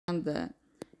that,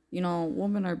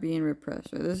 women are being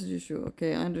repressed, right? This is Yeshua,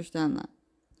 okay? I understand that.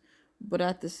 But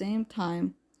at the same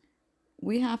time,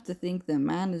 we have to think that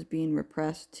man is being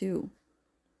repressed too.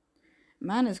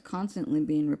 Man is constantly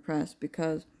being repressed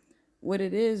because what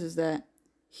it is that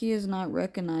he is not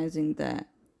recognizing that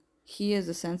he is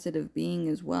a sensitive being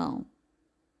as well.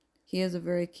 He is a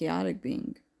very chaotic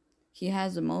being. He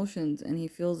has emotions and he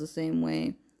feels the same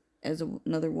way as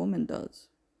another woman does.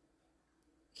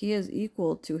 He is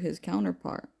equal to his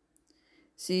counterpart.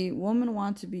 See, women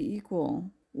want to be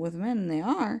equal with men, and they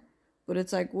are, but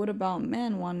it's like, what about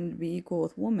men wanting to be equal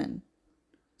with women?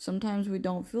 Sometimes we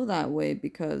don't feel that way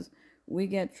because we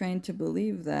get trained to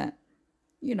believe that,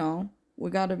 we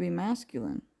got to be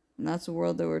masculine. And that's the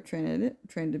world that we're trained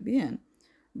to be in.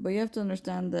 But you have to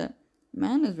understand that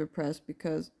man is repressed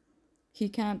because he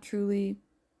can't truly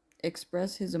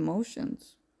express his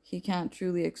emotions. He can't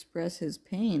truly express his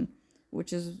pain,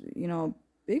 which is,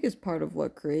 biggest part of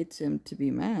what creates him to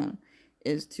be man,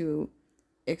 is to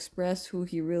express who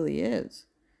he really is.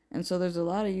 And so there's a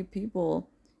lot of you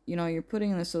people, you're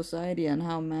putting in the society on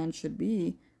how man should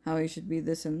be, how he should be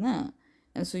this and that.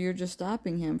 And so you're just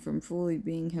stopping him from fully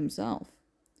being himself,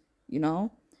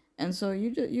 And so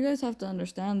you guys have to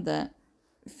understand that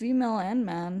female and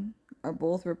man are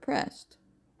both repressed.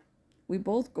 We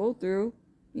both go through,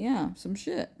 some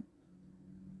shit.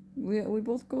 We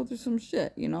both go through some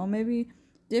shit, maybe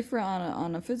different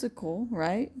on a physical,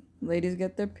 right? Ladies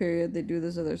get their period, they do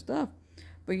this other stuff.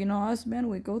 But us men,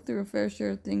 we go through a fair share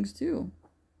of things too.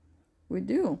 We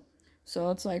do. So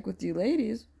it's like with you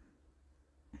ladies,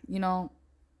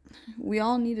 we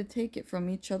all need to take it from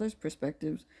each other's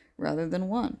perspectives rather than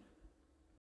one.